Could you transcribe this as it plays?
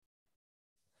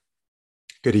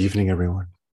Good evening, everyone.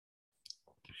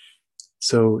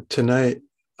 So tonight,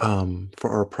 for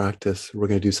our practice, we're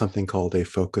going to do something called a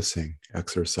focusing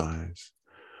exercise.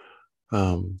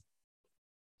 Um,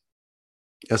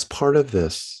 as part of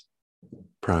this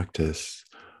practice,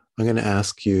 I'm going to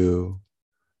ask you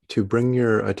to bring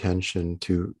your attention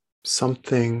to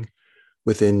something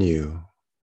within you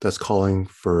that's calling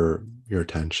for your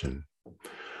attention.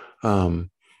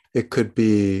 Um, it could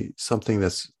be something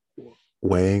that's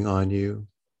weighing on you,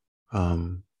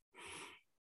 um,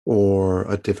 or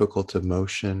a difficult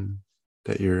emotion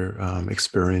that you're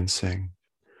experiencing.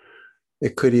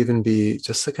 It could even be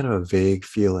just a kind of a vague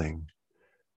feeling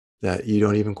that you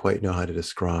don't even quite know how to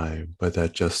describe, but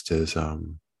that just is,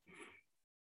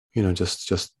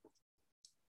 just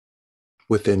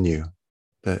within you.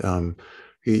 That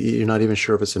you're not even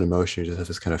sure if it's an emotion. You just have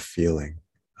this kind of feeling,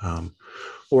 um,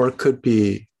 or it could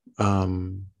be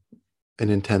um, an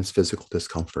intense physical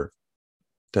discomfort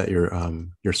that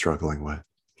you're struggling with.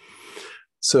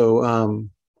 So,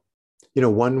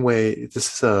 one way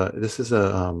this is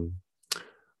a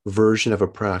version of a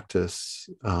practice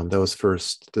that was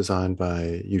first designed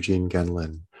by Eugene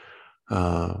Genlin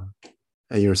uh,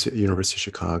 at University of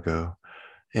Chicago.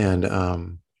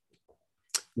 And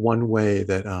one way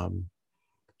that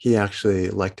he actually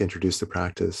liked to introduce the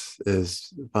practice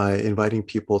is by inviting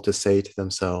people to say to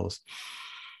themselves,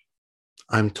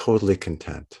 I'm totally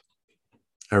content.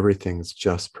 Everything's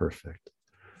just perfect.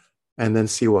 And then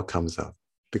see what comes up,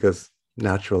 because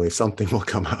naturally something will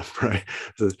come up, right?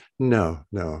 So, no,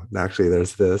 actually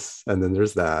there's this, and then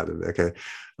there's that. Okay.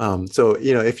 So,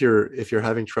 if you're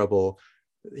having trouble,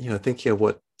 thinking of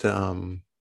what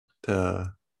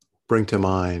to bring to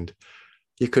mind,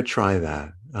 you could try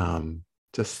that.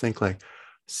 Just think like,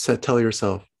 tell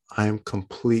yourself, I'm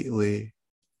completely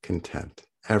content.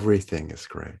 Everything is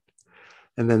great.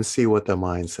 And then see what the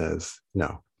mind says.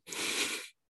 No.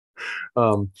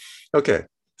 Um, okay.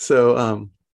 So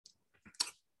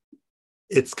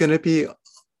it's going to be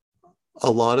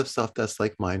a lot of stuff that's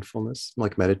like mindfulness,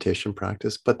 like meditation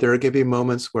practice, but there are going to be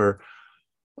moments where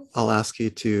I'll ask you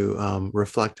to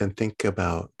reflect and think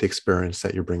about the experience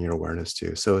that you're bringing your awareness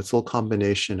to. So it's a little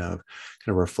combination of kind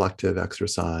of reflective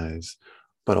exercise,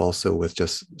 but also with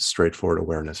just straightforward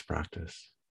awareness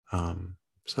practice.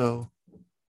 So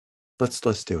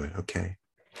let's do it. Okay.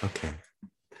 Okay.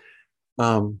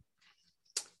 Um,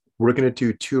 we're going to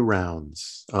do 2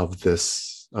 rounds of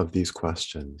these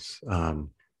questions.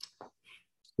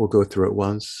 We'll go through it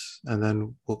once, and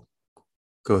then we'll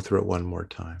go through it one more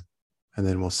time. And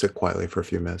then we'll sit quietly for a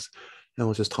few minutes, and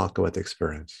we'll just talk about the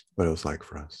experience, what it was like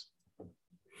for us.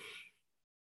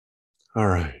 All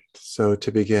right. So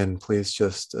to begin, please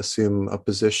just assume a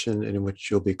position in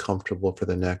which you'll be comfortable for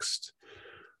the next,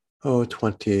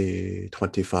 20,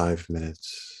 25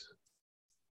 minutes.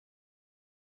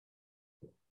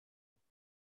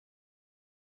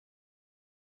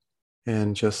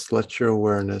 And just let your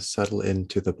awareness settle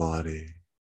into the body.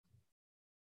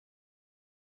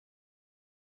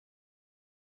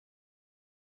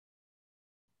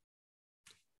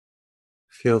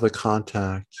 Feel the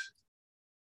contact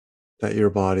that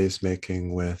your body is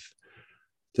making with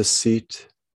the seat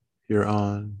you're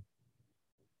on.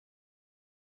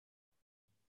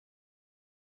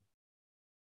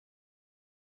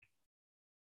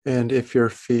 And if your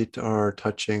feet are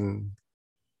touching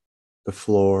the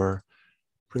floor,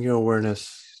 bring your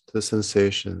awareness to the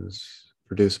sensations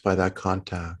produced by that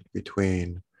contact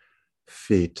between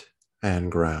feet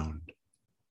and ground.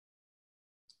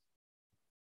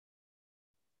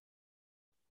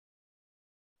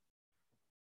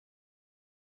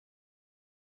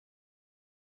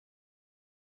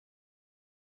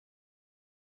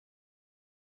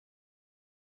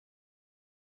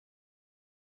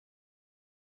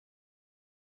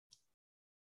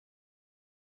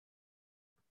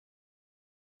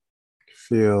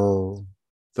 Feel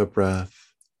the breath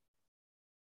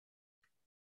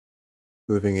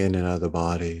moving in and out of the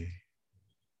body.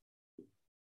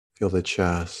 Feel the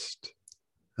chest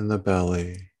and the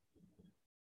belly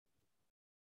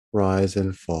rise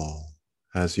and fall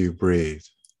as you breathe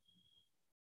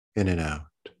in and out.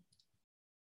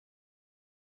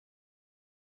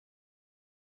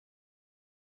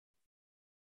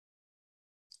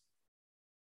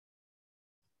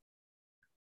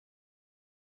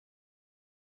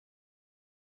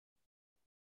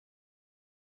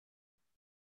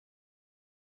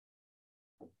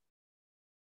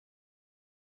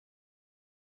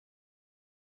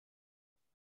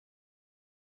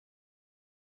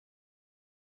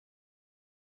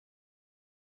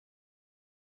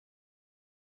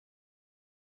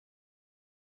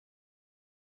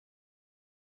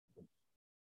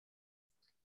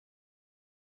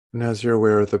 And as you're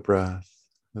aware of the breath,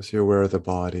 as you're aware of the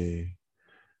body,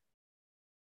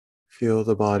 feel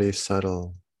the body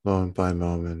settle moment by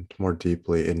moment more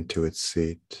deeply into its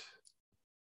seat.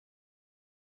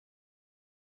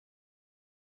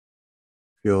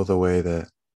 Feel the way that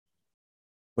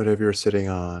whatever you're sitting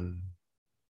on,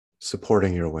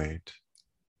 supporting your weight.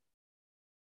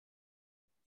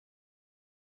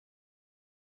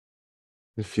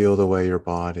 And feel the way your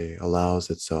body allows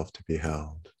itself to be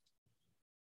held.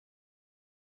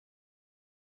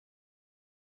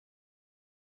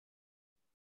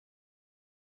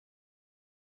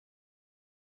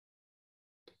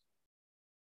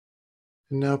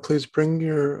 And now please bring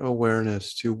your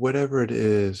awareness to whatever it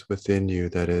is within you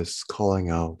that is calling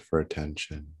out for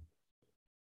attention.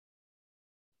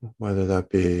 Whether that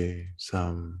be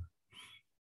some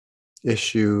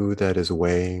issue that is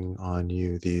weighing on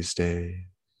you these days,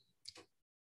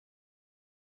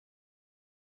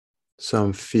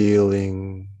 some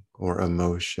feeling or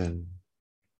emotion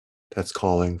that's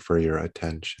calling for your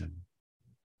attention.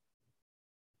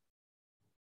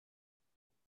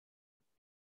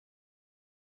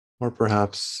 Or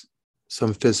perhaps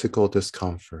some physical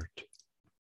discomfort,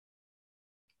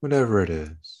 whatever it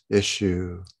is,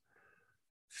 issue,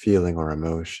 feeling or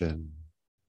emotion,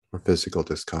 or physical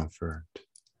discomfort.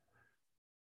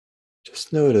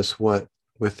 Just notice what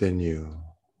within you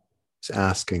is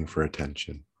asking for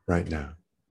attention right now.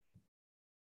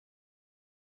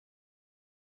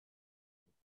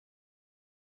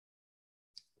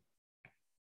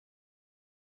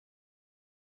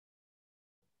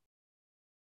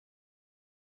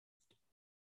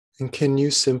 And can you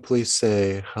simply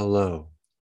say hello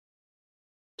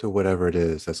to whatever it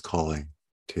is that's calling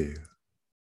to you?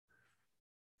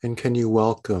 And can you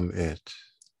welcome it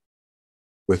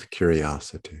with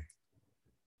curiosity?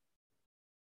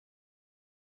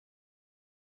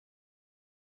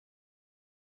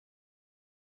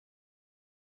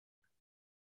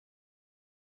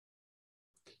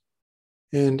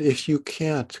 And if you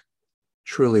can't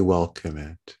truly welcome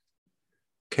it,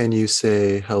 can you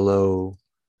say hello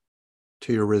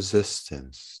to your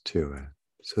resistance to it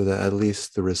so that at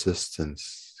least the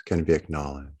resistance can be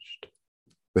acknowledged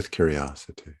with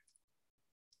curiosity?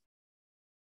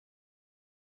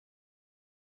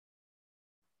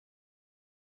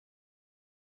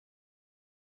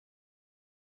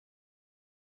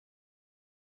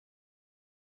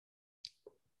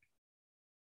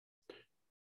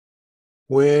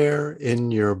 Where in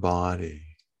your body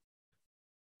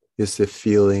is the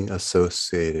feeling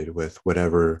associated with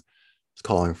whatever is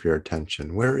calling for your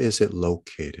attention? Where is it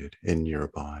located in your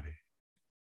body?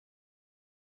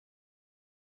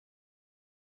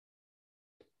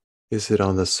 Is it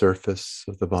on the surface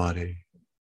of the body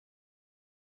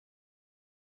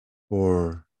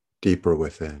or deeper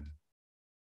within?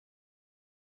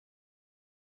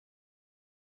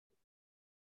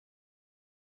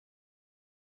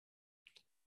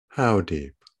 How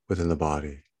deep within the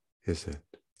body is it?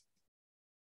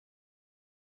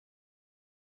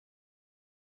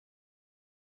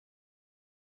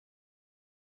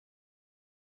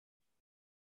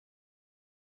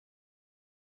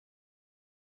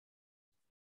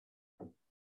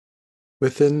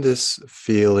 Within this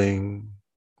feeling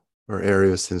or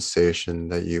area of sensation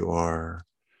that you are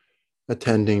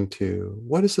attending to,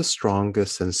 what does the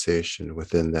strongest sensation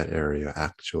within that area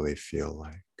actually feel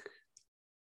like?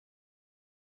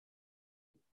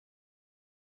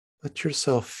 Let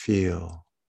yourself feel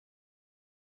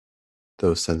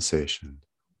those sensations.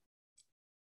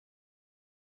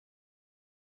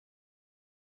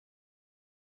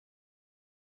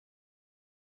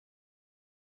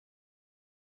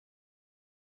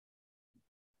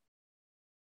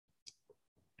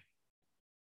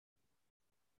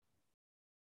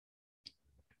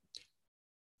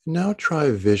 Now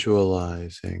try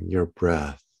visualizing your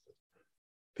breath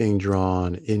being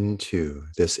drawn into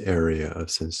this area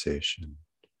of sensation.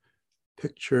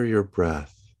 Picture your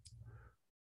breath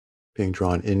being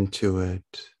drawn into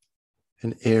it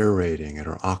and aerating it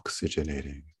or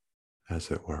oxygenating,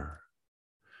 as it were.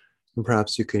 And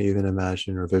perhaps you can even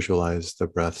imagine or visualize the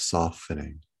breath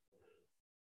softening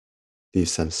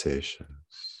these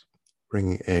sensations,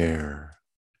 bringing air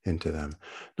into them,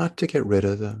 not to get rid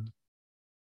of them,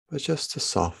 but just to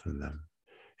soften them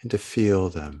and to feel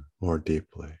them more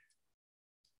deeply.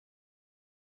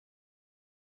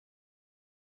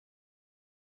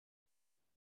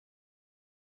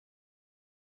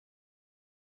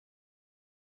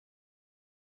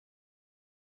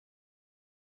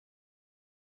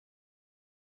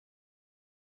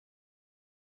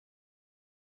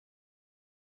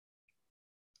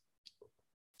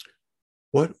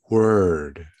 What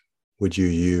word would you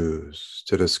use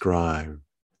to describe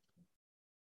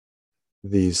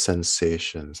these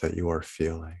sensations that you are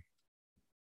feeling?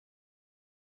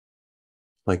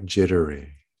 Like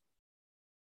jittery,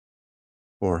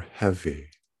 or heavy,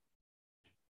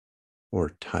 or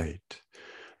tight.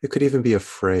 It could even be a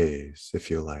phrase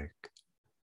if you like.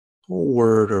 What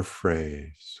word or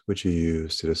phrase would you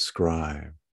use to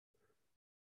describe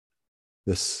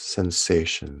this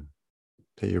sensation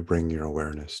that you bring your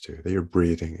awareness to, that you're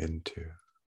breathing into?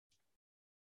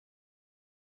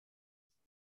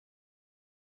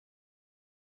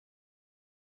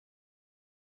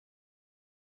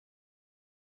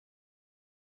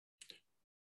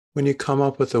 When you come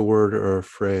up with a word or a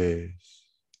phrase,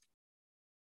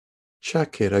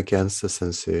 check it against the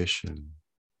sensation.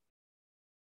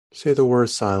 Say the word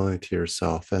silently to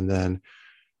yourself and then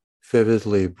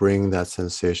vividly bring that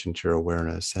sensation to your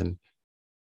awareness and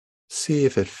see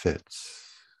if it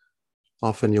fits.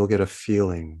 Often you'll get a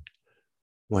feeling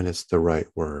when it's the right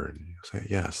word. You'll say,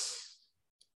 yes,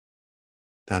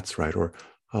 that's right, or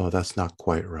oh, that's not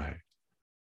quite right.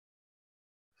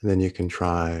 And then you can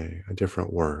try a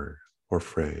different word or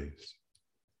phrase.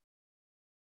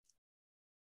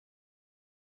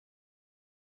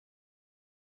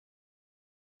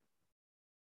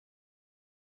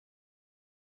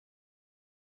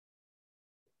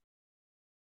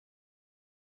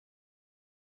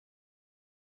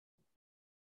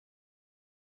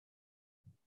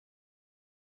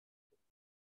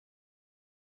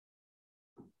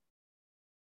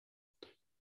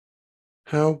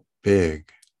 How big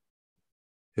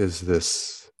is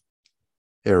this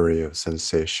area of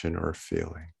sensation or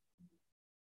feeling?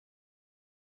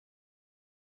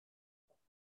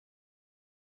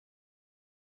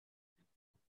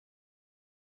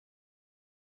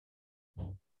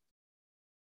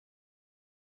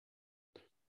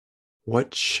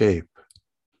 What shape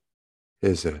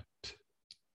is it?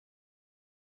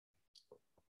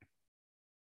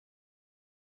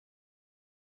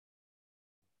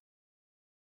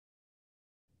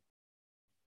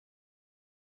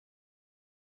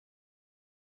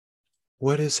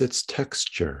 What is its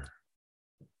texture?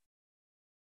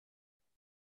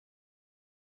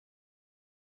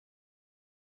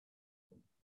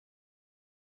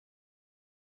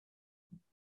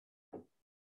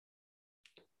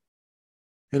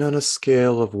 And on a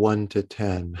scale of 1 to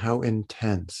 10, how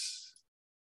intense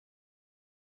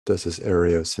does this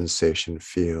area of sensation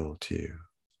feel to you?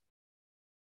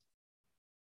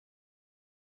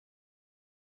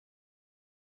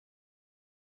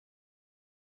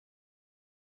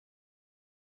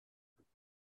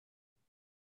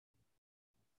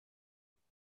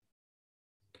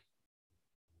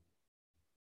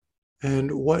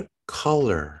 And what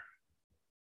color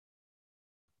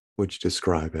would you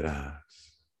describe it as?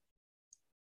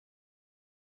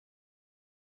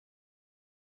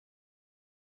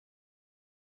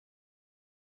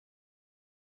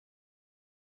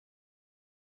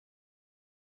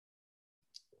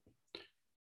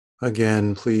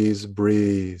 Again, please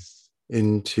breathe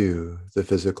into the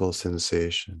physical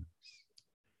sensations,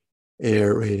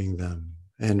 aerating them,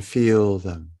 and feel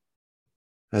them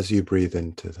as you breathe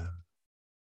into them.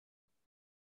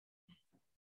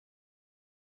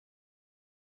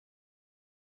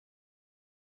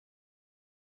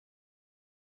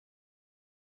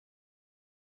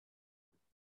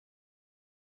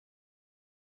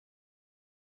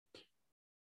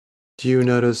 Do you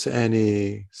notice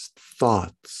any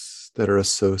thoughts that are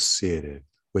associated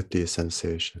with these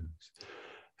sensations?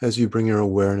 As you bring your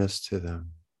awareness to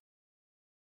them,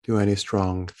 do any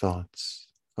strong thoughts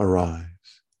arise?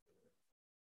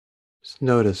 Just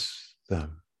notice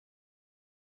them.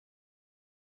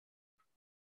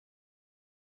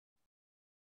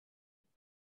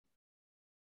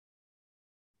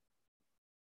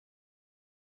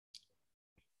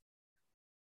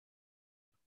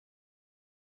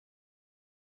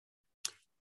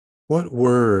 What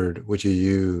word would you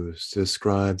use to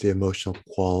describe the emotional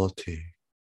quality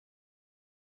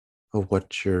of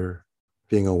what you're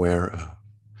being aware of?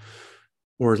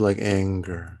 Words like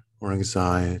anger or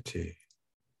anxiety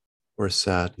or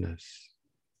sadness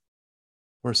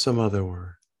or some other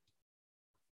word.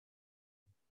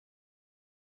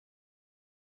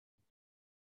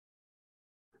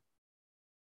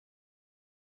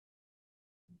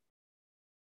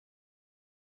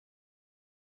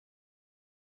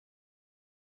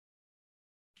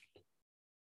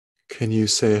 Can you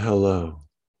say hello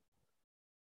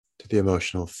to the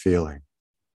emotional feeling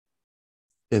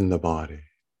in the body?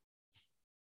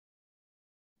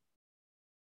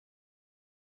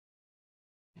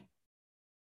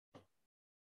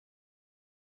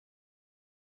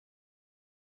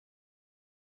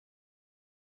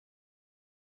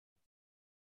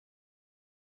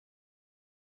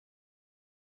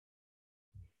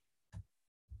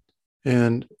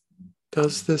 And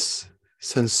does this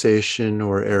sensation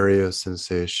or area of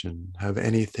sensation have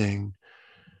anything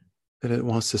that it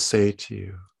wants to say to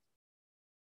you?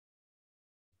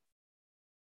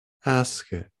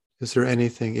 Ask it. Is there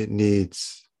anything it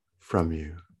needs from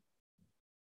you?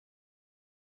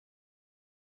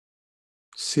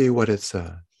 See what it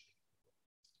says.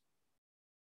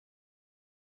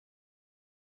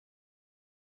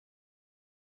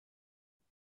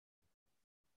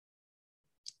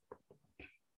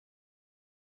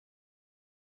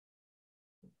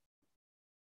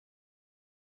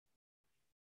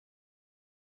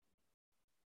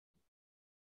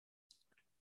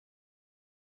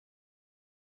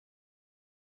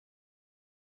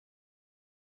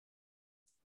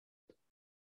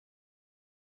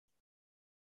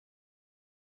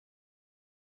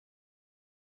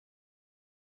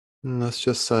 And let's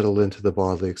just settle into the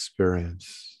bodily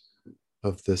experience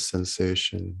of this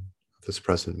sensation, of this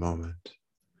present moment.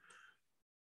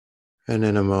 And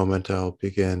in a moment, I'll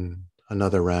begin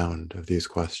another round of these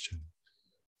questions.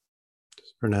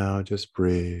 For now, just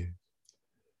breathe.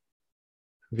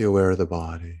 Be aware of the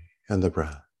body and the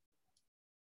breath.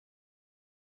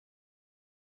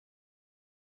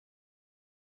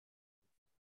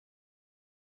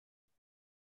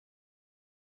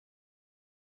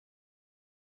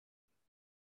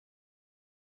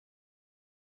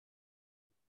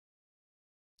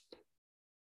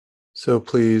 So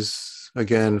please,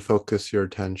 again, focus your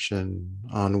attention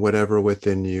on whatever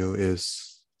within you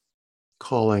is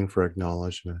calling for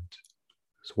acknowledgement,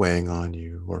 is weighing on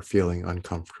you or feeling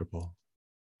uncomfortable.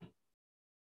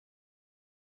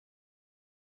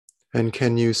 And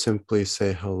can you simply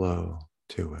say hello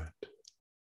to it,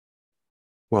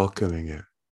 welcoming it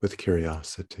with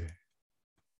curiosity?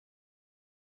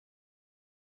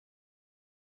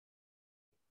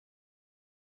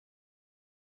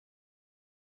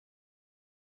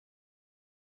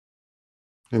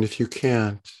 And if you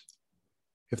can't,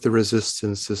 if the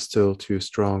resistance is still too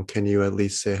strong, can you at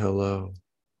least say hello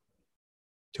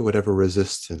to whatever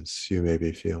resistance you may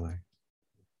be feeling?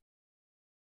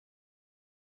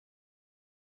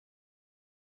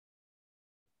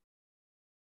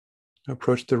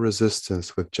 Approach the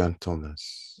resistance with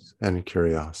gentleness and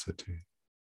curiosity.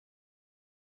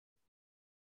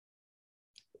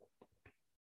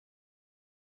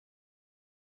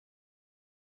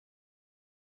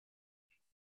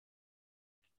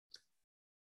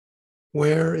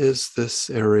 Where is this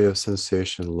area of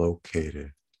sensation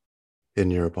located in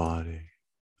your body?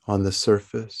 On the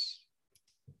surface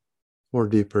or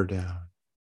deeper down?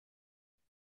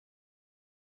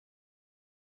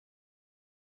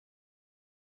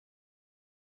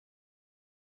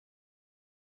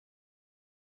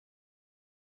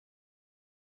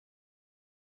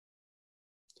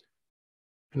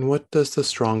 And what does the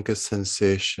strongest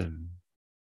sensation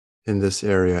in this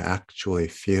area actually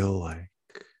feel like?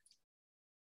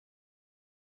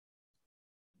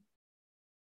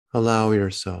 Allow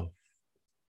yourself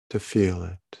to feel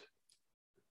it.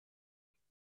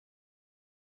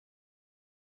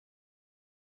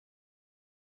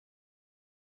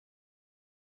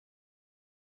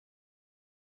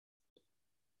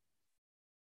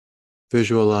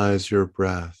 Visualize your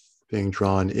breath being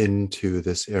drawn into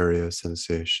this area of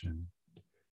sensation,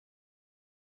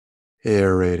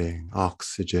 aerating,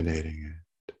 oxygenating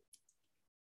it,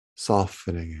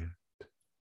 softening it.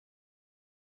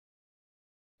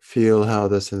 Feel how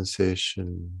the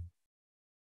sensation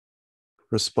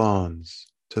responds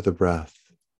to the breath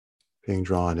being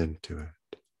drawn into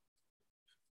it.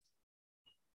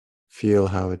 Feel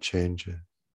how it changes.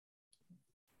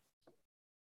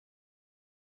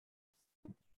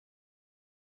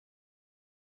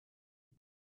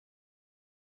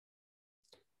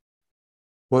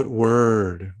 What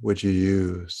word would you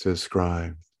use to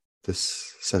describe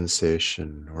this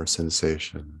sensation or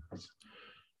sensations?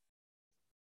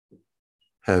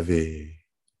 Heavy,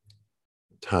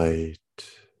 tight,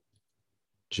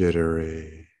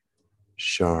 jittery,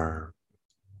 sharp,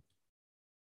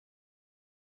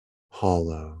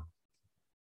 hollow.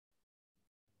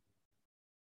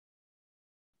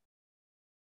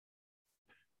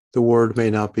 The word may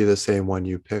not be the same one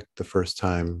you picked the first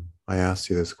time I asked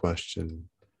you this question.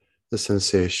 The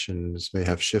sensations may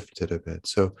have shifted a bit.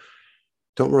 So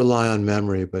don't rely on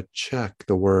memory, but check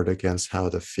the word against how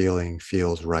the feeling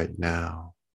feels right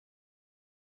now.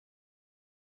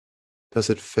 Does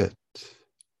it fit?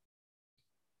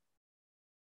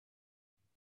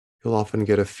 You'll often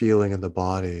get a feeling in the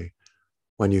body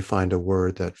when you find a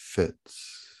word that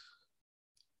fits,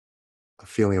 a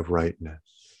feeling of rightness.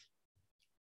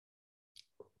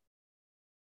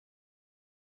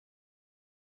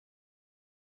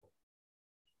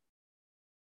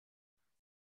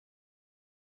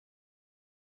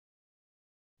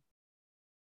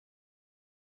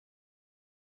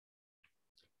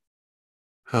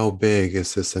 How big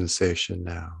is this sensation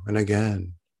now? And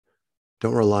again,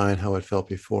 don't rely on how it felt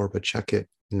before, but check it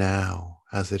now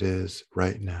as it is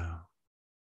right now.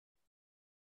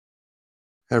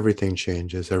 Everything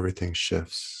changes, everything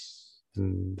shifts,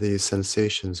 and these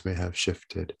sensations may have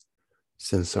shifted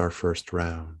since our first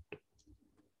round.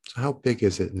 So, how big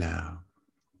is it now?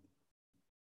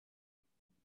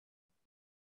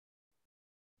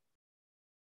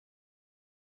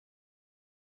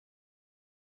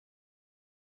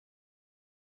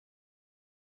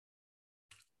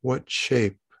 What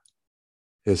shape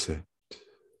is it?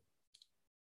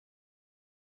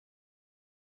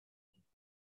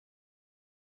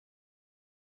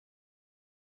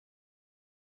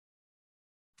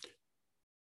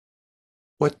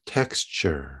 What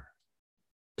texture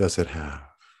does it have?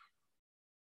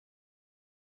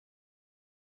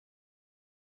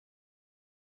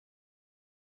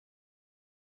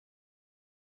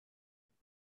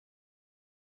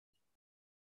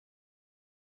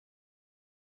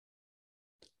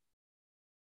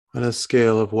 On a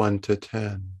scale of 1 to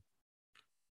 10,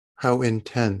 how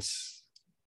intense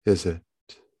is it?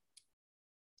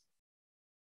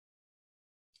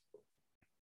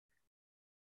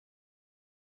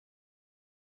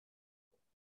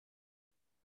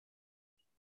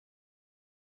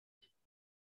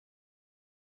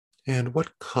 And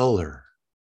what color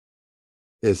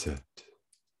is it?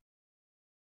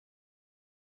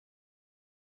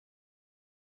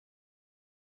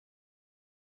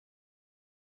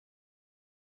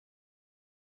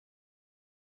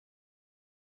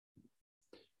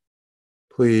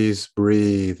 Please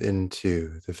breathe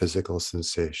into the physical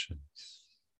sensations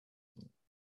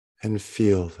and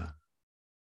feel them.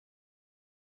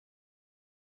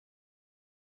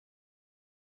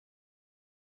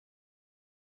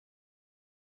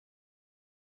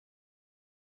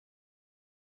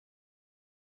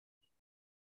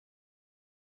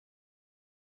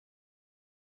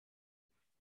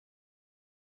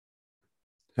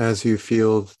 As you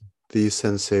feel these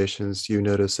sensations, you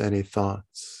notice any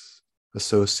thoughts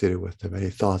associated with them, any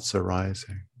thoughts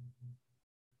arising.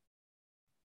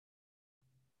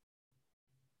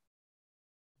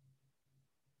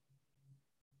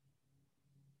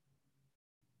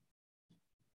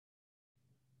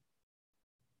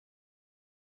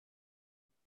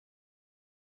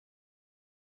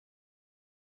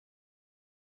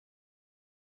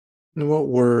 And what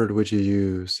word would you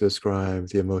use to describe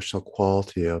the emotional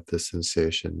quality of this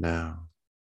sensation now?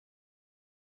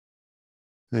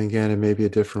 And again, it may be a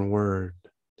different word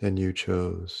than you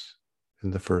chose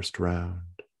in the first round.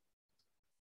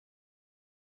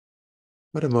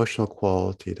 What emotional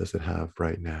quality does it have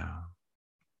right now?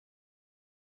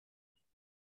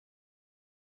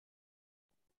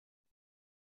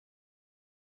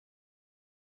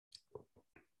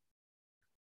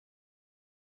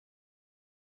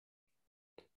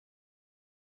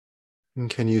 And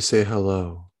can you say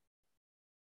hello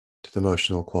to the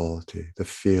emotional quality, the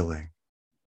feeling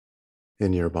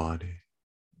in your body?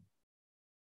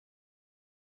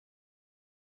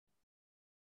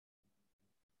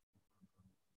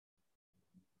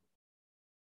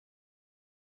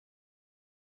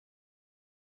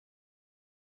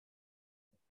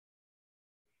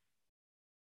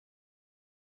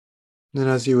 And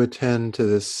as you attend to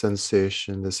this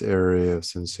sensation, this area of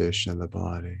sensation in the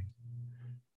body,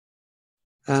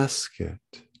 ask it,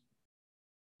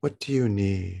 what do you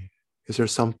need? Is there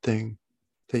something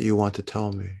that you want to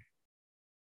tell me?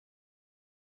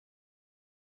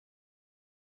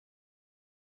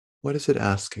 What is it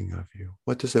asking of you?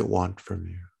 What does it want from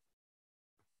you?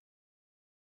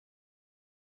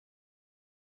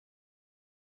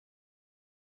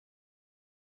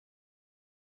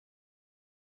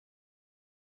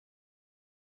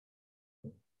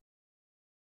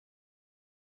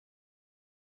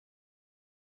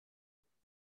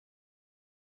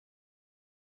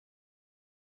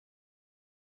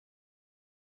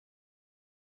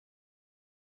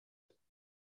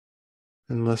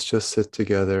 And let's just sit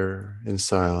together in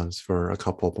silence for a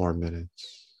couple more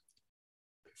minutes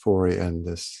before we end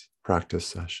this practice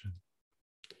session.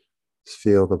 Just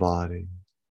feel the body,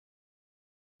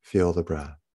 feel the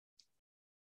breath.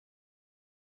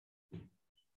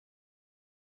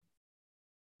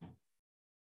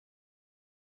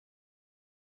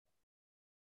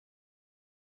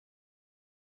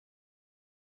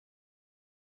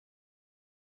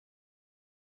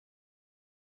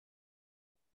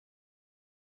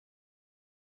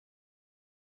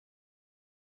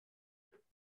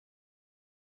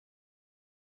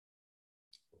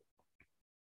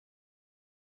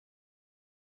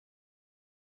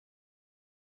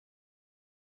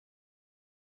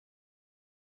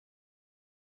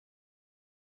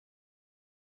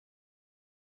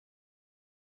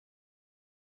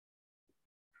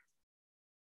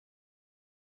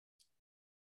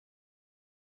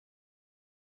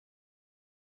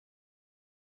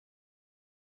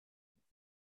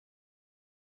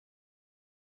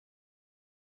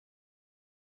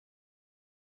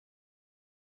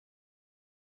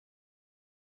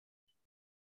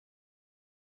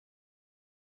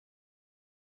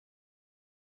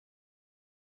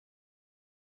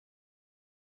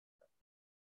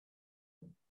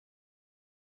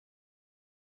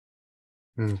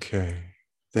 Okay.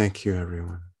 Thank you,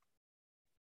 everyone.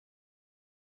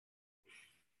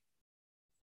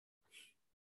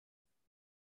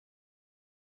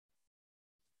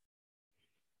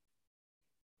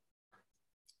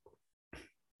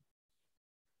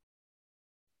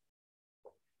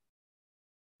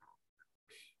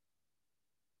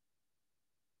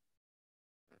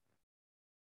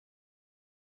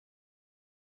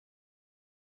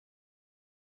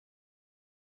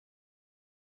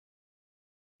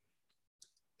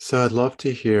 So I'd love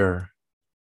to hear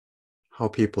how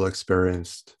people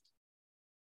experienced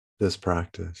this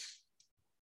practice.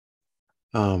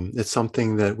 It's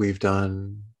something that we've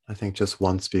done, I think, just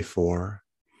once before,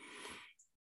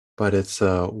 but it's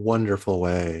a wonderful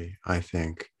way, I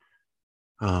think,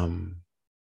 um,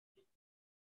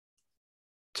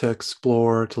 to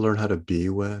explore, to learn how to be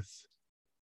with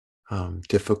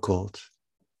difficult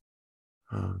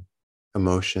uh,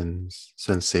 emotions,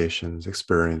 sensations,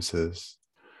 experiences,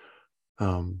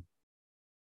 um,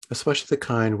 especially the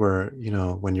kind where,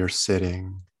 when you're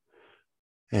sitting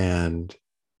and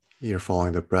you're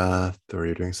following the breath, or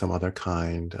you're doing some other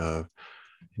kind of,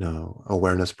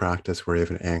 awareness practice where you have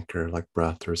an anchor like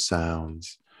breath or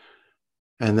sounds.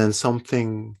 And then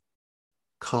something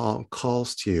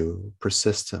calls to you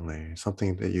persistently,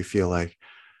 something that you feel like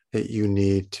that you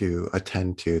need to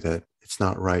attend to, that it's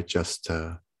not right just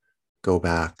to go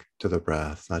back to the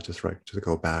breath, not just right to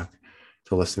go back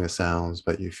to listening to sounds,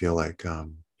 but you feel like,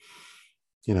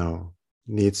 you know,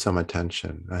 need some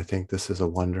attention. I think this is a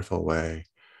wonderful way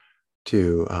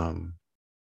to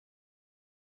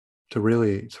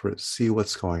really sort of see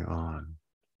what's going on.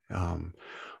 Um,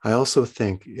 I also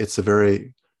think it's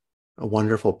a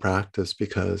wonderful practice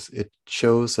because it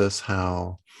shows us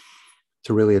how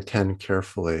to really attend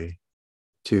carefully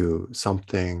to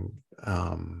something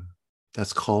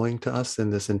that's calling to us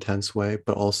in this intense way,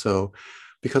 but also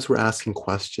because we're asking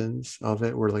questions of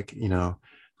it, we're like,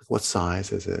 what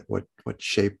size is it? What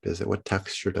shape is it? What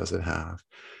texture does it have?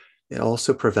 It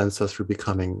also prevents us from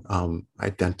becoming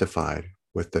identified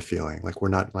with the feeling. Like we're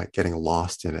not like getting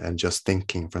lost in it and just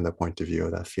thinking from the point of view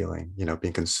of that feeling,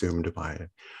 being consumed by it,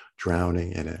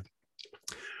 drowning in it.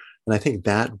 And I think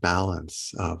that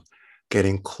balance of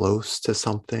getting close to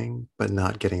something but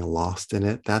not getting lost in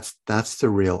it, that's the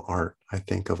real art, I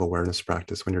think, of awareness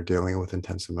practice when you're dealing with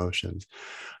intense emotions.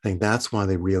 I think that's one of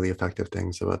the really effective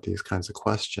things about these kinds of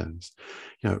questions.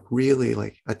 Really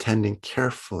like attending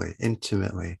carefully,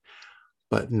 intimately,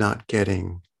 but not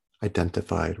getting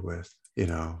identified with,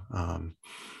 and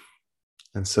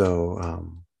so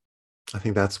I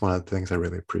think that's one of the things I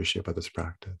really appreciate about this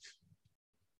practice.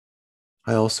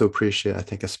 I also appreciate, I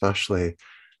think, especially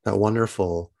that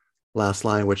wonderful last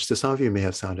line, which to some of you may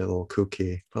have sounded a little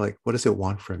kooky, but like, what does it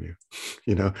want from you?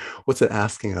 What's it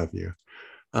asking of you?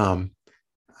 Um,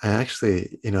 I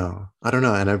actually, I don't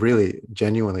know. And I really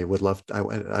genuinely would love,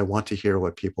 I want to hear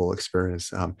what people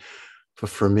experience. But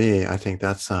for me, I think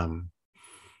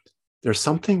there's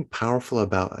something powerful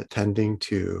about attending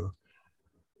to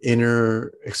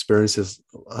inner experiences,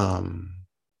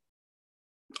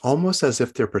 almost as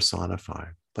if they're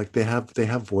personified. Like they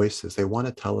have voices. They want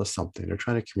to tell us something. They're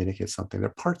trying to communicate something.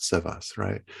 They're parts of us,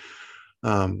 right?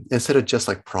 Instead of just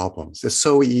like problems. It's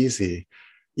so easy,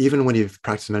 even when you've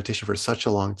practiced meditation for such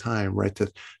a long time, right? To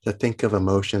think of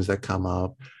emotions that come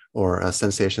up, or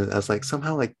sensations as like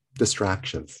somehow like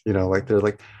distractions. Like they're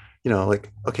like,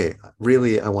 like, okay,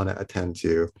 really, I want to attend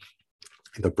to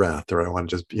the breath, or I want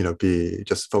to just, be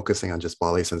just focusing on just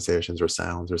bodily sensations or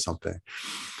sounds or something.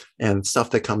 And stuff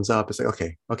that comes up is like,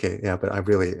 okay, yeah, but I'm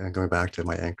going back to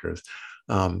my anchors.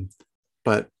 Um,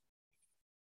 but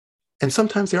and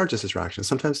sometimes they are just distractions.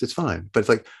 Sometimes it's fine, but it's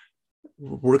like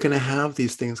we're going to have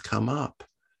these things come up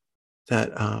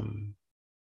that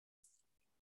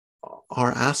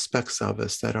are aspects of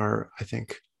us that are, I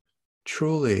think,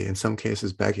 truly, in some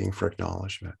cases, begging for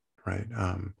acknowledgement, right?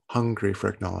 Hungry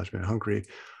for acknowledgement,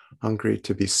 hungry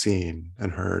to be seen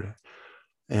and heard.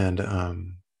 And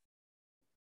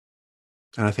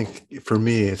I think for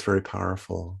me, it's very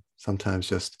powerful. Sometimes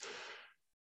just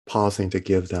pausing to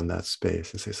give them that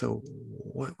space and say, so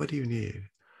what do you need?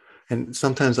 And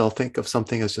sometimes I'll think of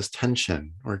something as just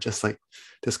tension or just like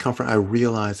discomfort. I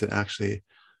realize that actually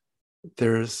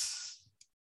there's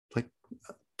like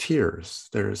tears,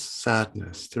 there's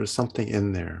sadness, there's something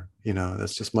in there,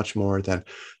 that's just much more than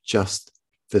just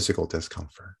physical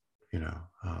discomfort, you know.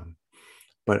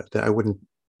 But I wouldn't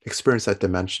experience that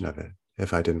dimension of it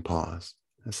if I didn't pause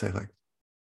and say, like,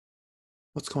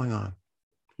 what's going on?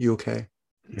 You okay?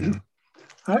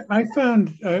 I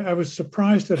found I was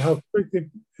surprised at how quick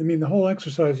the whole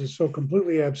exercise is so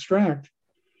completely abstract,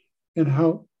 and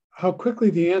how how quickly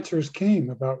the answers came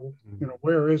about,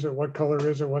 where is it, what color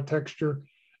is it, what texture.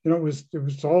 It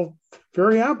was all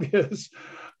very obvious.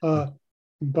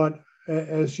 But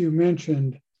as you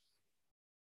mentioned,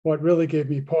 what really gave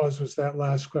me pause was that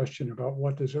last question about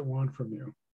what does it want from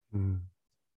you? Mm.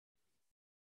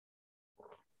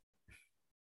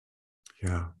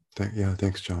 Yeah.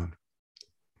 Thanks, John.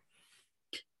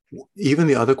 Even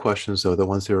the other questions, though, the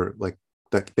ones that were like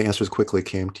that the answers quickly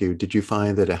came to you, did you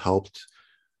find that it helped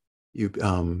you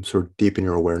sort of deepen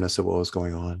your awareness of what was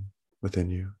going on within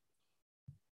you?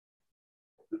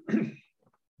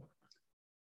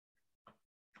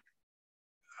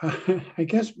 I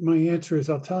guess my answer is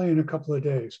I'll tell you in a couple of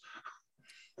days.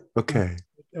 Okay.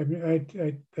 I mean,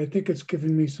 I think it's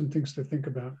given me some things to think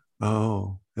about.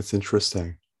 Oh, that's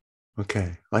interesting.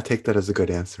 Okay. I take that as a good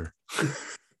answer.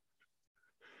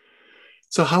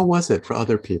 So how was it for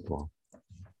other people?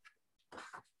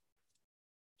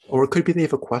 Or it could be they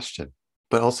have a question,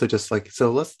 but also just like,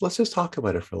 so let's just talk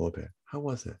about it for a little bit. How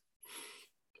was it?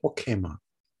 What came up?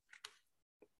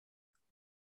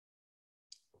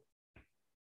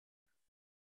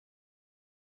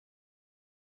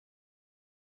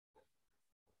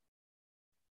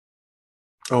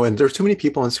 Oh, and there's too many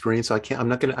people on screen, so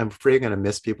I'm afraid I'm gonna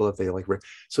miss people if they like,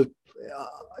 so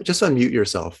just unmute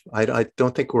yourself. I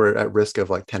don't think we're at risk of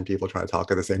like 10 people trying to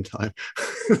talk at the same time.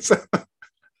 So,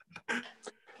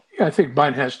 yeah, I think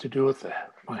mine has to do with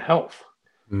my health.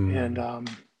 And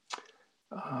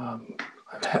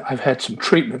I've had some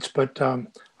treatments, but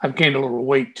I've gained a little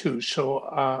weight too. So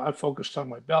I focused on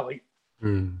my belly.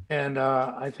 And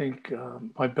I think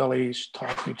my belly's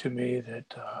talking to me that,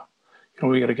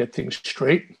 we got to get things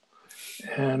straight.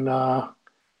 And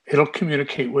it'll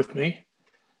communicate with me.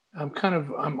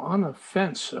 I'm on the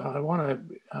fence.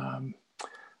 I'm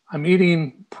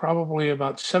eating probably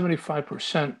about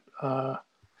 75%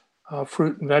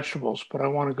 fruit and vegetables, but I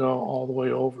want to go all the way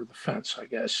over the fence, I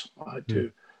guess,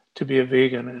 to be a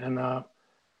vegan. And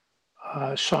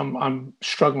so I'm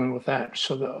struggling with that.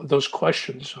 So those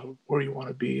questions of where you want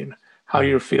to be and how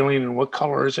you're feeling and what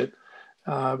color is it,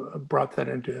 brought that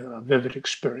into a vivid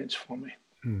experience for me.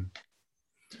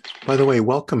 By the way,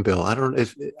 welcome, Bill. I don't know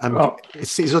if it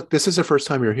seems look, this is the first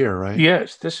time you're here, right?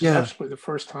 Yes, this is absolutely the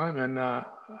first time. And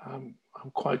I'm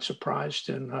quite surprised.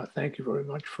 And thank you very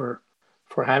much for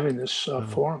having this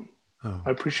forum.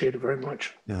 I appreciate it very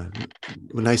much. Yeah,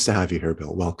 well, nice to have you here,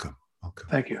 Bill. Welcome.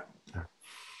 Thank you. Yeah.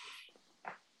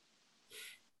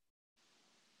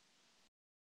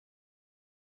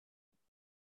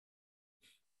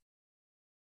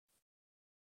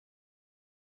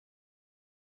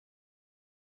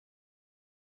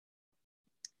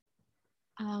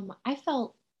 I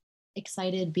felt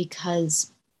excited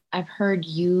because I've heard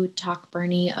you talk,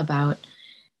 Bernie, about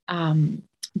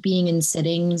being in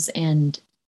sittings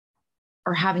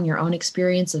or having your own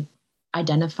experience of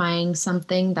identifying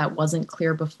something that wasn't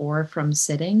clear before from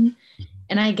sitting.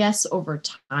 And I guess over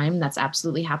time, that's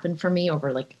absolutely happened for me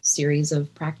over like series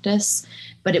of practice.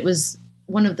 But it was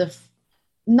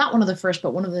not one of the first,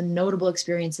 but one of the notable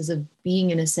experiences of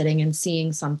being in a sitting and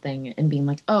seeing something and being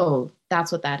like, oh,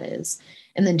 that's what that is.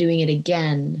 And then doing it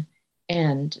again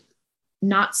and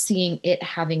not seeing it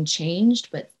having changed,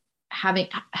 but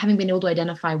having been able to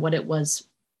identify what it was,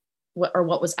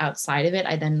 what was outside of it.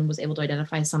 I then was able to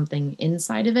identify something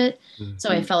inside of it. So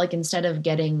I felt like instead of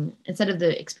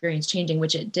the experience changing,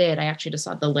 which it did, I actually just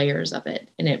saw the layers of it.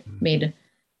 And it made,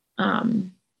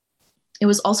 it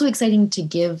was also exciting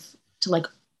to like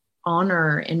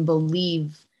honor and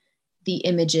believe the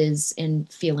images and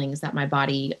feelings that my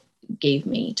body gave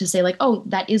me, to say like, oh,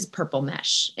 that is purple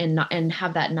mesh, and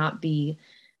have that not be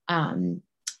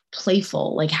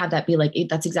playful, like have that be like,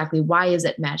 that's exactly why is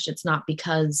it mesh. It's not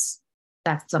because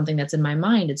that's something that's in my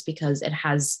mind. It's because it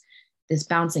has this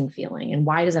bouncing feeling. And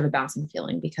why does it have a bouncing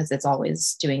feeling? Because it's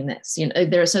always doing this,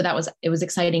 so it was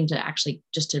exciting to actually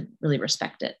just to really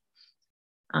respect it,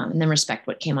 and then respect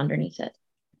what came underneath it.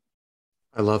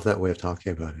 I love that way of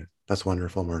talking about it. That's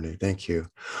wonderful, Myrnie. Thank you.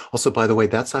 Also, by the way,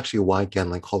 that's actually why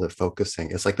Genlin called it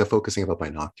focusing. It's like the focusing of a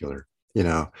binocular.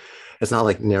 It's not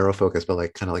like narrow focus, but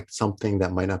like kind of like something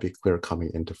that might not be clear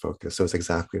coming into focus. So it's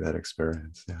exactly that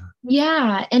experience.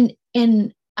 Yeah. And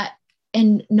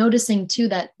noticing too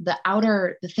that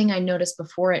the thing I noticed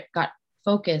before it got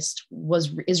focused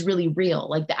is really real.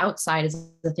 Like the outside is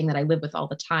the thing that I live with all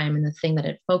the time, and the thing that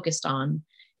it focused on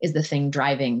is the thing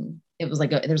driving. It was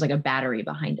like there's like a battery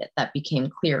behind it that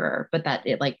became clearer, but that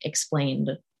it like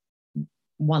explained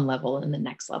one level and the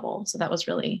next level. So that was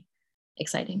really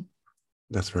exciting.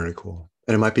 That's very cool.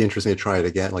 And it might be interesting to try it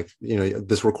again. Like,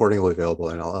 this recording will be available,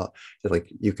 and I'll like,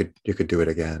 you could do it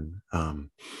again.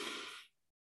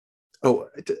 Oh,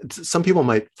 some people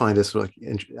might find this like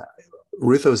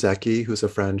Ruth Ozeki, who's a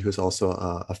friend who's also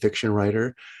a fiction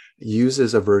writer,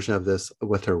 uses a version of this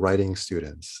with her writing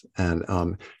students, and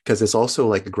because it's also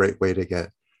like a great way to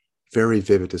get very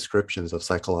vivid descriptions of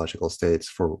psychological states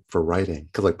for writing,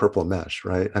 because like purple mesh,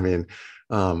 right? I mean,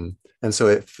 and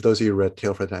so for those of you who read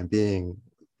Tale for the Time Being,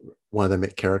 one of the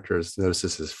characters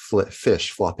notices this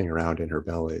fish flopping around in her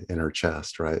belly, in her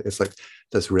chest, right? It's like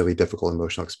this really difficult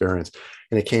emotional experience,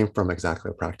 and it came from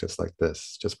exactly a practice like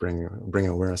this, just bringing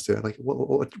awareness to it. Like,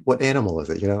 what animal is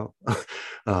it? You know,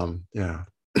 yeah.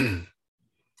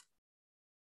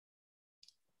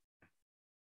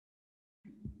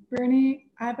 Bernie,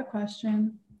 I have a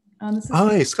question. This is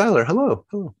Hi, Skylar. Hello.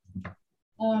 Hello.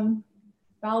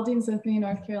 Valdine Symphony,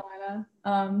 North Carolina.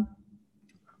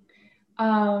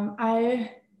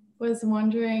 I was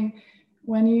wondering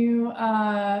when you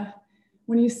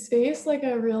face like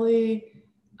a really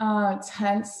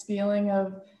tense feeling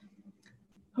of,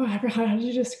 oh, how did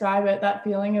you describe it? That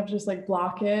feeling of just like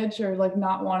blockage or like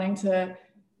not wanting to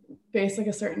face like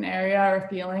a certain area or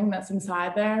feeling that's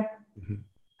inside there.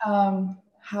 Mm-hmm.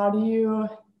 How do you?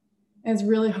 It's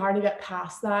really hard to get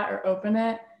past that or open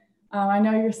it. I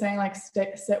know you're saying like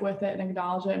sit with it and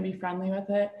acknowledge it and be friendly with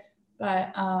it,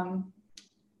 but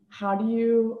how do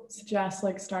you suggest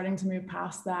like starting to move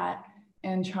past that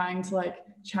and trying to like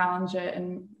challenge it,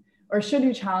 and or should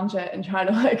you challenge it and try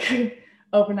to like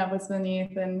open up what's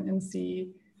beneath and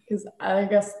see? Because I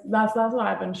guess that's what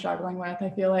I've been struggling with.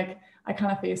 I feel like I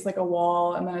kind of face like a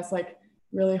wall, and then it's like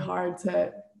really hard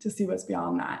to see what's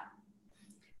beyond that.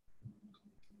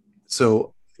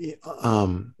 So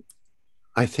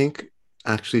I think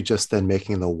actually just then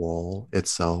making the wall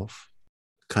itself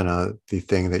kind of the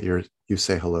thing that you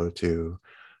say hello to,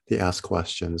 the ask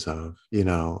questions of, you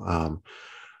know,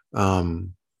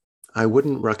 I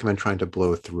wouldn't recommend trying to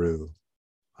blow through.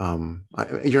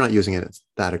 You're not using it as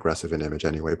that aggressive an image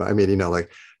anyway, but I mean, you know,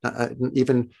 like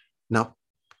don't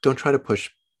try to push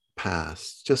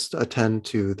past, just attend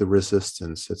to the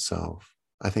resistance itself.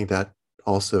 I think that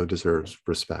also deserves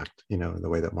respect, you know, in the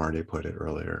way that Marnie put it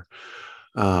earlier.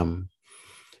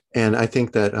 And I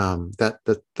think that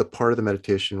that the part of the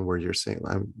meditation where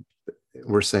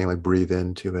we're saying like breathe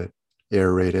into it,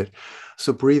 aerate it.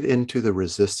 So breathe into the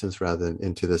resistance rather than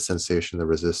into the sensation the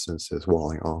resistance is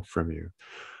walling off from you.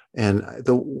 And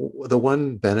the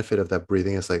one benefit of that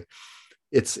breathing is like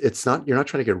it's not, you're not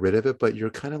trying to get rid of it, but you're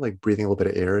kind of like breathing a little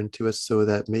bit of air into it so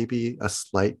that maybe a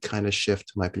slight kind of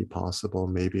shift might be possible.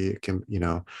 Maybe it can, you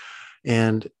know,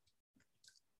 and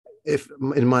if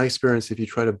in my experience, if you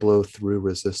try to blow through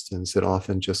resistance, it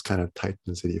often just kind of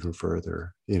tightens it even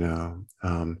further, you know.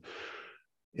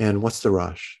 And what's the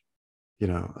rush, you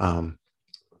know?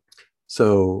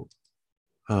 So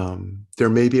there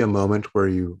may be a moment where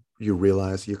you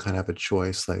realize you kind of have a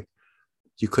choice, like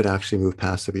you could actually move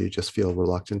past it, but you just feel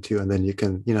reluctant to, and then you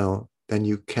can, you know, then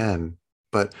you can,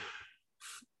 but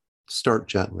start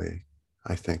gently,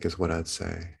 I think is what I'd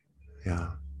say. Yeah.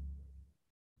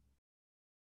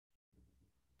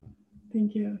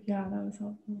 Thank you. Yeah, that was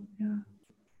helpful. Yeah.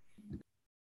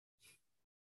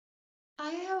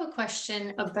 I have a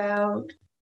question about,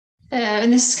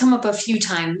 and this has come up a few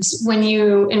times, when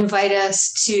you invite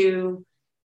us to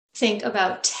think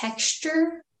about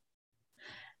texture.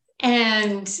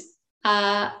 And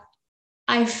I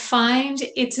find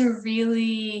it's a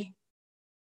really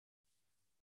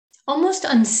almost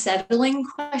unsettling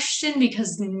question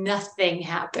because nothing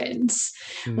happens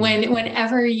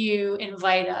whenever you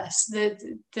invite us.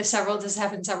 This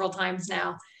happened several times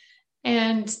now,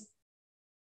 and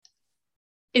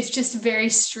it's just a very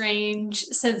strange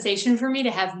sensation for me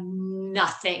to have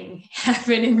nothing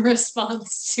happen in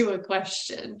response to a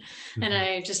question. Mm-hmm. And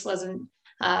I just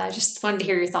just wanted to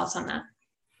hear your thoughts on that.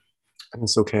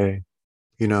 It's okay.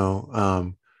 You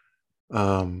know,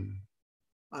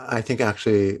 I think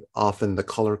actually often the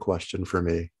color question for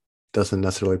me doesn't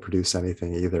necessarily produce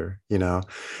anything either. You know,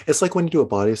 it's like when you do a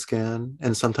body scan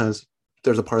and sometimes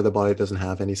there's a part of the body that doesn't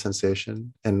have any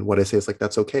sensation. And what I say is like,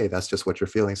 that's okay. That's just what you're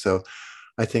feeling. So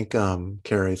I think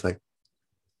Carrie's like,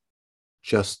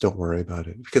 just don't worry about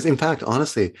it. Because in fact,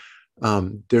 honestly,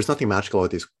 there's nothing magical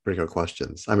with these particular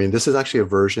questions. I mean, this is actually a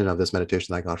version of this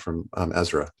meditation I got from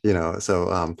Ezra, you know,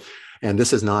 so, and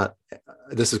this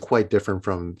is quite different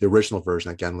from the original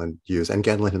version that Genlin used. And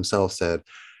Genlin himself said,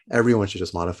 everyone should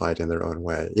just modify it in their own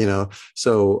way, you know?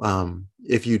 So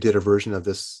if you did a version of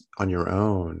this on your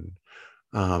own,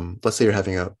 let's say you're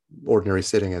having a ordinary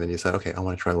sitting and then you said, okay, I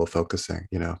want to try a little focusing,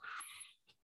 you know,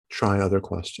 try other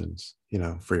questions, you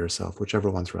know, for yourself, whichever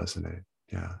ones resonate.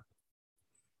 Yeah.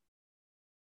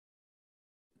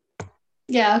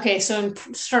 Yeah. Okay. So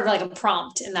sort of like a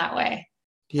prompt in that way.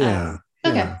 Yeah,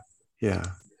 Okay. yeah, yeah,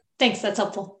 Thanks. That's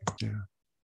helpful. yeah.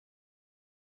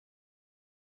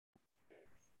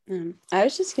 I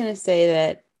was just gonna say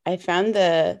that I found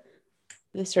the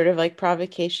sort of like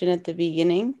provocation at the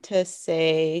beginning to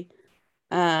say,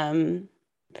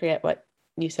 forget what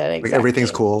you said Like exactly.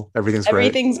 everything's cool, everything's great.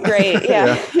 Everything's great.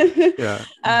 Yeah, Yeah. yeah.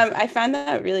 I found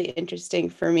that really interesting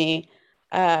for me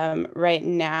right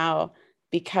now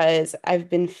because I've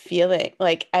been feeling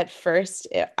like at first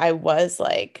I was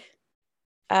like,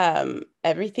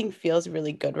 everything feels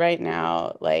really good right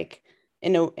now, like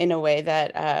in a way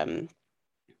that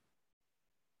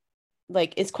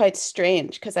like is quite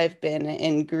strange because I've been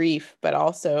in grief, but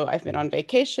also I've been on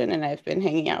vacation and I've been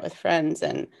hanging out with friends,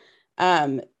 and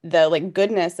the like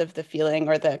goodness of the feeling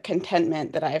or the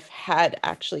contentment that I've had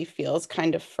actually feels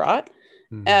kind of fraught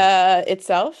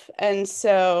itself. And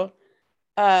so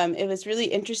it was really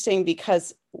interesting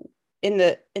because in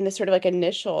the sort of like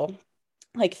initial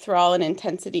like thrall and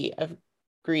intensity of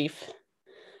grief,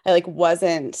 I like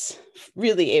wasn't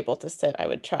really able to sit. I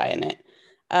would try and it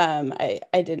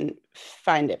I didn't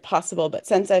find it possible, but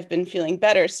since I've been feeling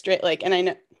better straight like, and I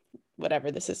know whatever,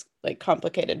 this is like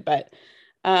complicated, but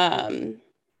um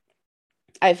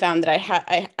I found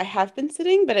that I have been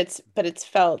sitting, but it's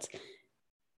felt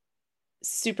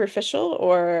superficial,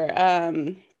 or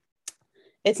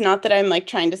it's not that I'm like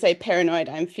trying to say paranoid,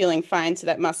 I'm feeling fine, so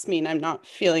that must mean I'm not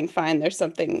feeling fine. There's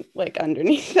something like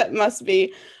underneath that must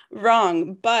be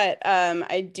wrong. But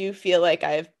I do feel like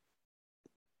I've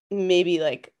maybe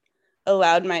like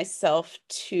allowed myself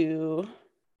to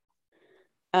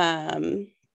I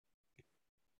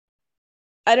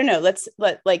don't know, let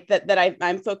like that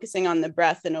I'm focusing on the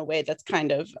breath in a way that's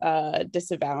kind of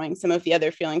disavowing some of the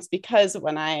other feelings, because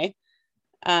when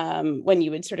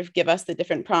you would sort of give us the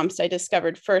different prompts, I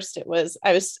discovered first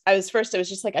I was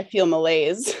just like, I feel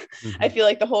malaise. Mm-hmm. I feel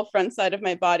like the whole front side of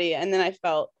my body. And then I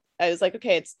was like,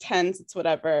 okay, it's tense, it's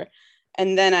whatever.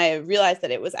 And then I realized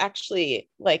that it was actually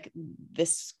like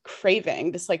this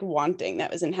craving, this like wanting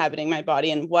that was inhabiting my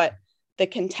body. And what the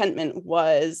contentment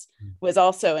was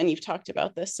also, and you've talked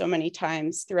about this so many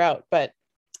times throughout, but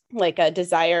like a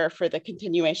desire for the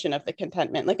continuation of the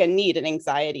contentment, like a need and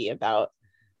anxiety about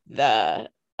the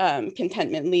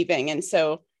contentment leaving. And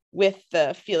so with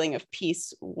the feeling of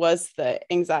peace was the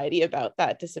anxiety about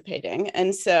that dissipating.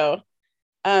 And so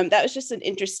that was just an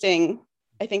interesting,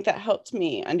 I think that helped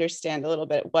me understand a little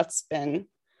bit what's been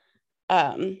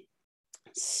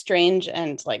strange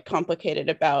and like complicated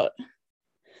about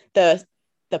the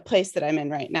place that I'm in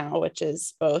right now, which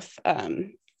is both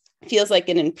feels like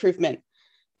an improvement,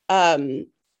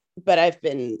 but I've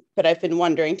been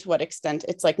wondering to what extent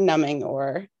it's like numbing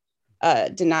or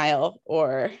denial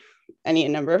or any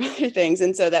number of other things.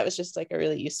 And so that was just like a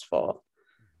really useful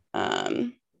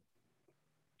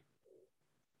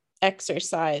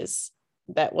exercise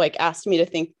that like asked me to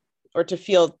think or to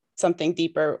feel something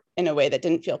deeper in a way that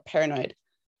didn't feel paranoid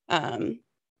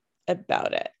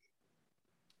about it.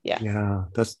 Yeah,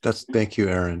 that's thank you,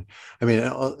 Erin. I mean,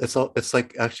 it's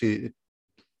like actually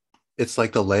it's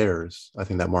like the layers I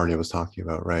think that Marnie was talking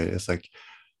about, right? It's like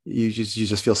you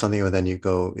just feel something, and then you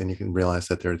go and you can realize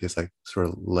that there are these like sort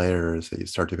of layers that you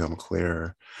start to become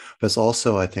clearer. But it's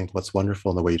also, I think, what's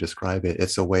wonderful in the way you describe it,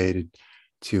 it's a way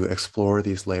to explore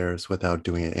these layers without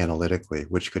doing it analytically,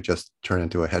 which could just turn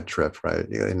into a head trip, right?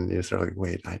 And you start like,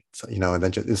 wait, and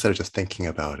then instead of just thinking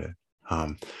about it,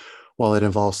 while it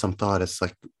involves some thought, it's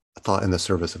like a thought in the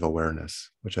service of awareness,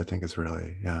 which I think is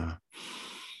really,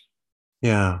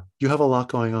 yeah, you have a lot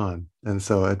going on, and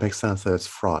so it makes sense that it's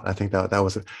fraught. I think that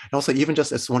was, and also even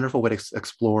just it's a wonderful way to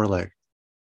explore like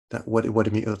that what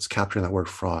it means. It's capturing that word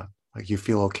fraught. Like you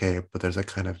feel okay, but there's a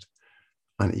kind of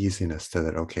uneasiness to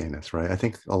that okayness, right? I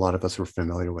think a lot of us are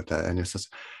familiar with that, and it'd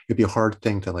be a hard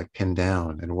thing to like pin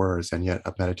down in words, and yet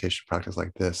a meditation practice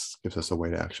like this gives us a way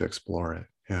to actually explore it.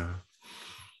 Yeah.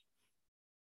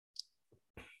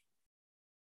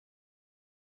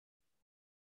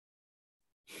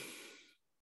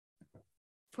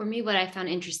 For me, what I found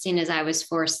interesting is I was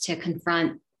forced to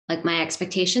confront like my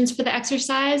expectations for the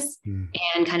exercise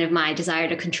and kind of my desire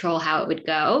to control how it would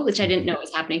go, which I didn't know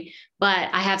was happening. But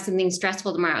I have something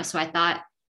stressful tomorrow. So I thought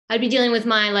I'd be dealing with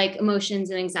my like emotions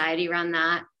and anxiety around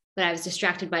that. But I was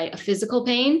distracted by a physical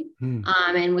pain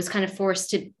and was kind of forced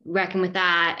to reckon with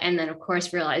that. And then, of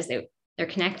course, realized they're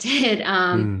connected.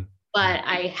 But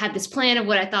I had this plan of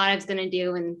what I thought I was going to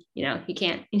do. And, you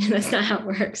can't, that's not how it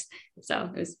works.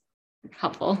 So it was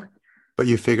helpful. But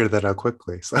you figured that out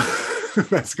quickly, so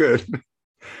that's good.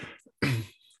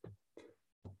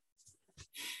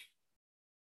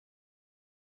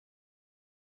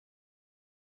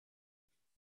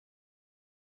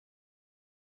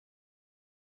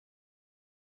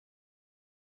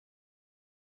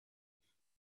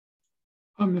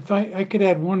 If I could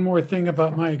add one more thing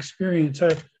about my experience,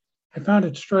 I found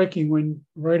it striking when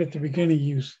right at the beginning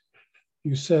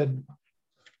you said,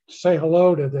 say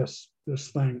hello to this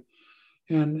thing.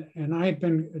 And I had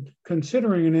been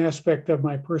considering an aspect of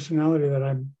my personality that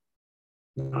I'm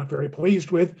not very pleased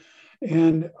with.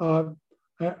 And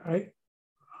I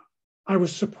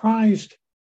was surprised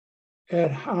at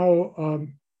how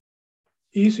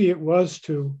easy it was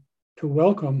to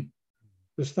welcome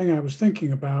this thing I was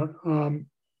thinking about,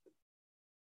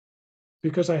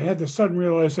 because I had the sudden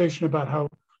realization about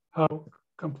how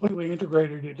completely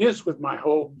integrated it is with my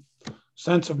whole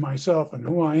sense of myself and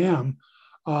who I am,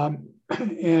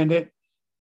 and it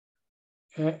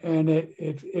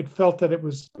felt that it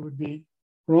would be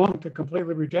wrong to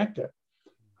completely reject it.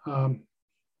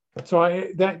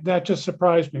 So that just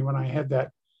surprised me when I had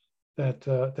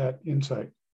that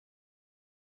insight.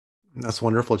 That's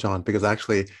wonderful, John, because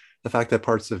actually the fact that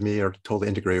parts of me are totally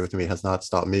integrated with me has not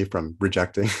stopped me from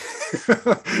rejecting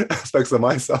aspects of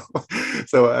myself.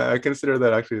 So I consider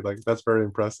that actually, like, that's very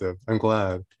impressive. I'm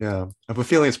glad. Yeah. I have a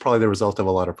feeling it's probably the result of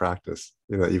a lot of practice,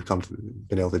 that you've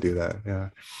been able to do that. Yeah.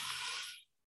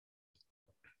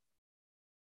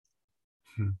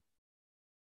 Hmm.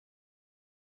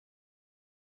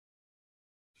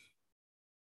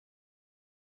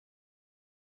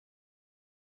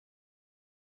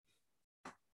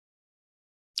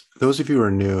 Those of you who are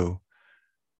new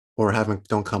or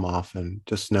don't come often,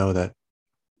 just know that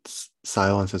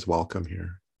silence is welcome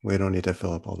here. We don't need to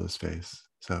fill up all the space.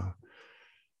 So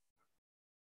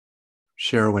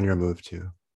share when you're moved to.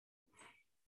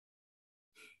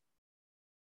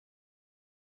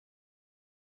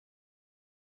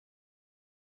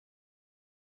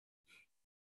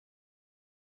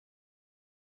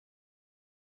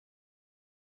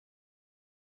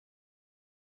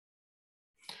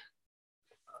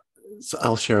 So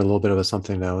I'll share a little bit of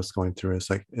something that I was going through.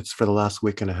 It's for the last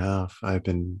week and a half,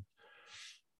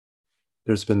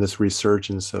 there's been this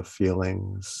resurgence of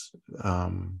feelings,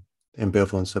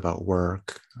 ambivalence about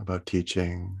work, about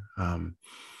teaching. A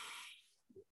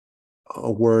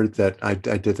word that I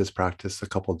did this practice a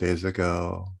couple of days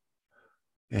ago,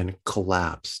 and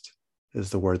collapsed is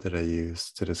the word that I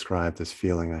use to describe this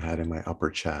feeling I had in my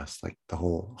upper chest, like the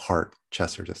whole heart,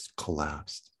 chest are just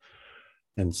collapsed.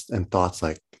 And thoughts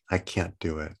like, I can't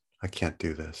do it. I can't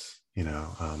do this,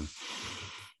 and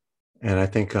I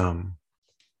think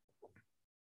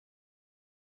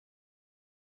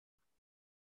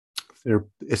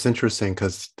it's interesting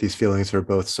because these feelings are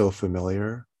both so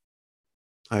familiar.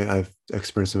 I've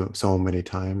experienced them so many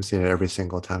times. Every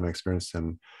single time I experience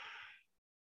them,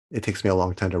 it takes me a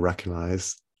long time to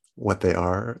recognize what they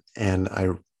are, and I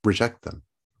reject them,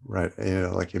 right?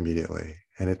 Like immediately.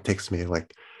 And it takes me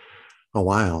like a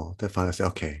while to finally say,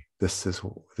 okay, this is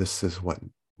what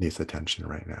needs attention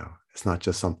right now. It's not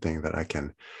just something that I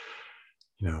can,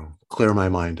 clear my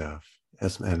mind of.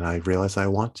 And I realize I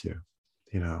want to,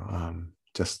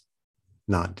 just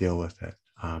not deal with it.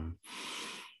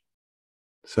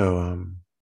 So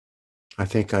I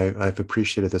think I've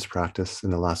appreciated this practice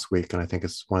in the last week, and I think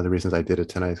it's one of the reasons I did it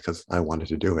tonight, because I wanted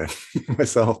to do it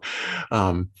myself.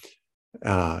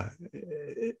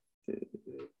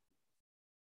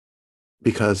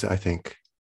 Because I think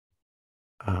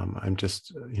I'm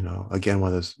just, again, one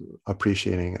of those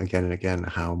appreciating again and again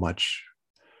how much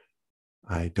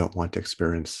I don't want to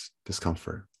experience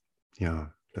discomfort,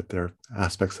 that there are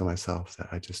aspects of myself that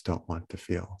I just don't want to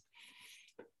feel.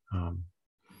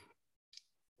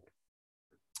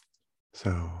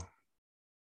 So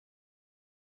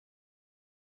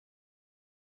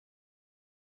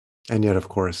and yet, of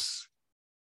course,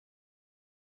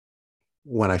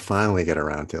 when I finally get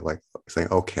around to like saying,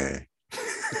 okay,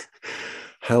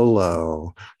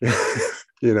 hello,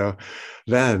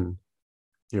 then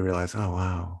you realize, oh,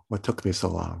 wow, what took me so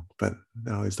long? But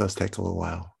it always does take a little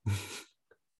while.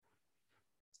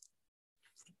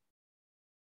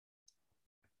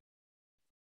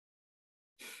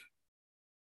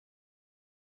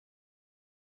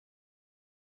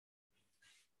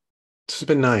 This has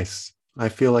been nice. I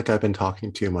feel like I've been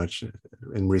talking too much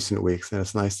in recent weeks, and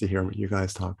it's nice to hear you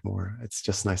guys talk more. It's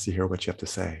just nice to hear what you have to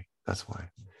say. That's why.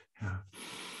 Yeah.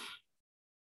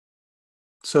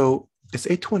 So it's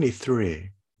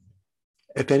 8:23.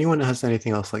 If anyone has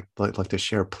anything else like to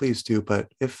share, please do. But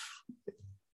if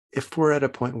we're at a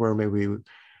point where maybe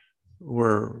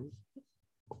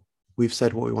we've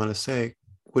said what we want to say,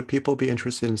 would people be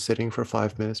interested in sitting for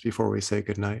 5 minutes before we say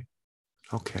goodnight?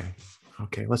 Okay.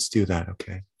 Okay, let's do that.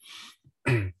 Okay.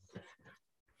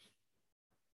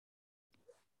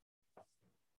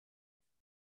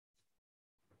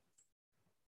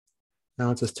 Now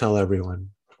I'll just tell everyone,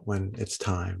 when it's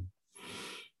time.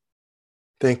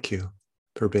 Thank you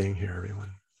for being here,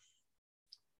 everyone.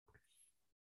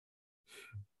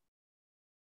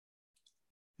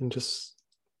 And just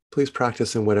please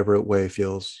practice in whatever way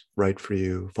feels right for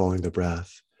you, following the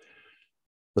breath,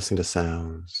 listening to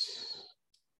sounds,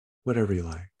 whatever you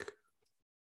like.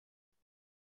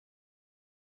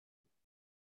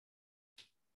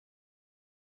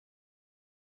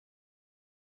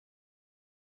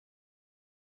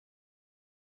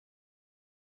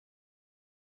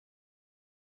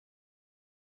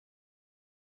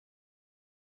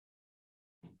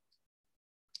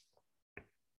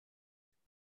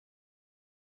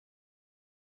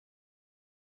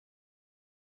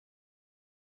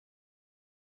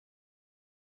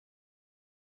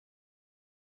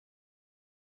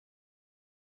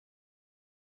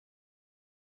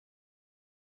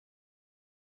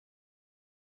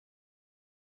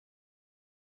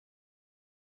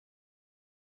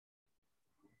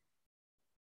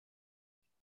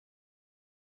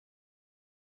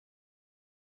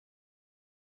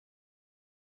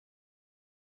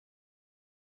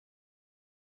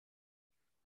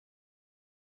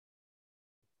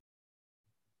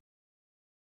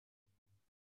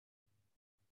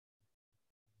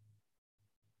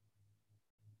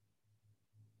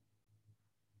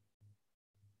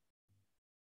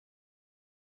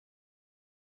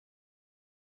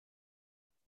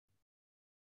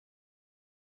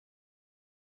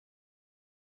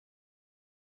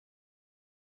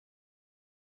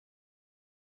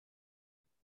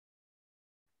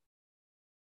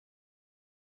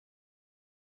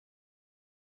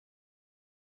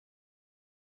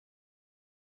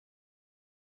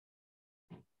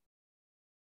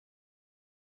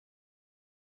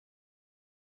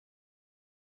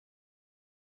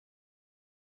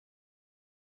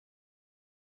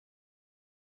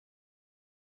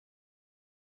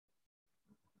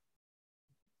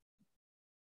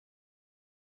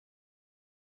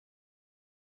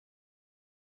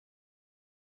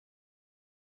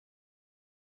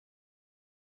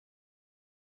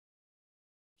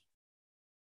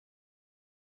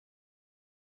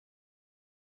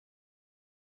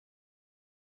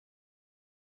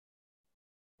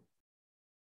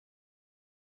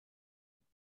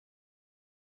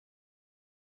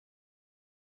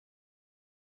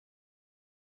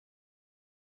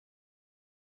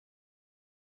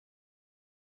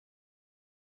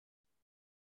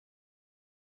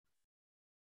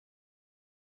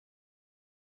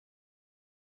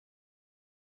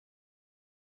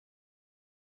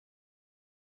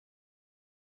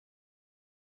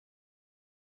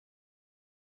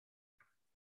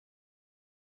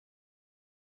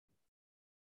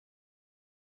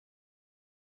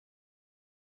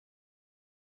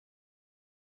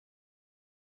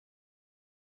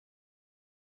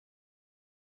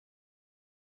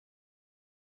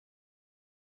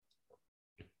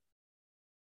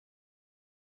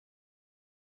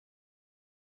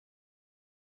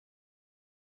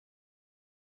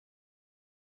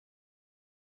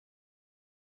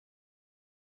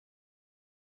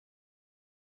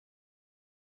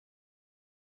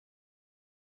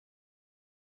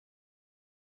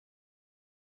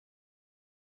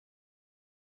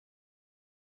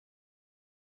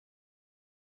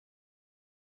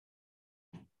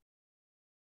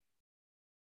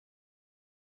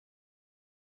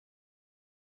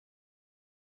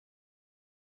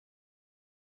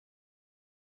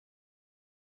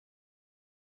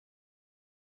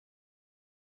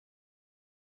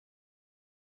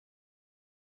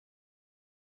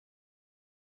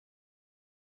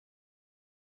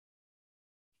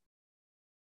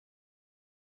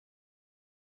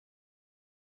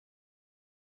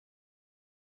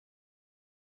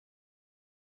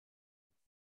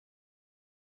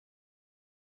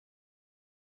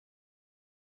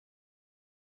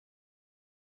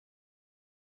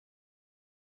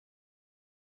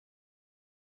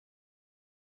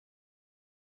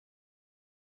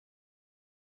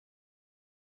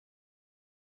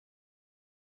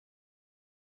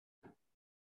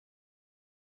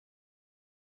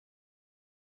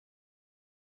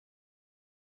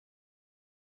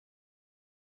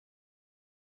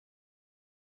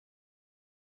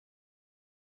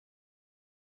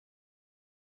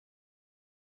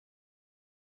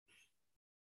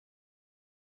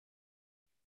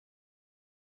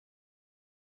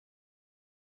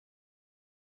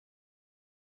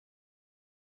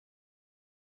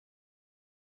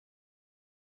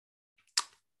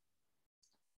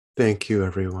 Thank you,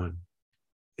 everyone.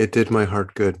 It did my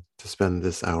heart good to spend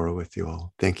this hour with you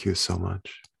all. Thank you so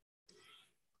much.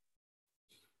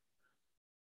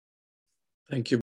 Thank you.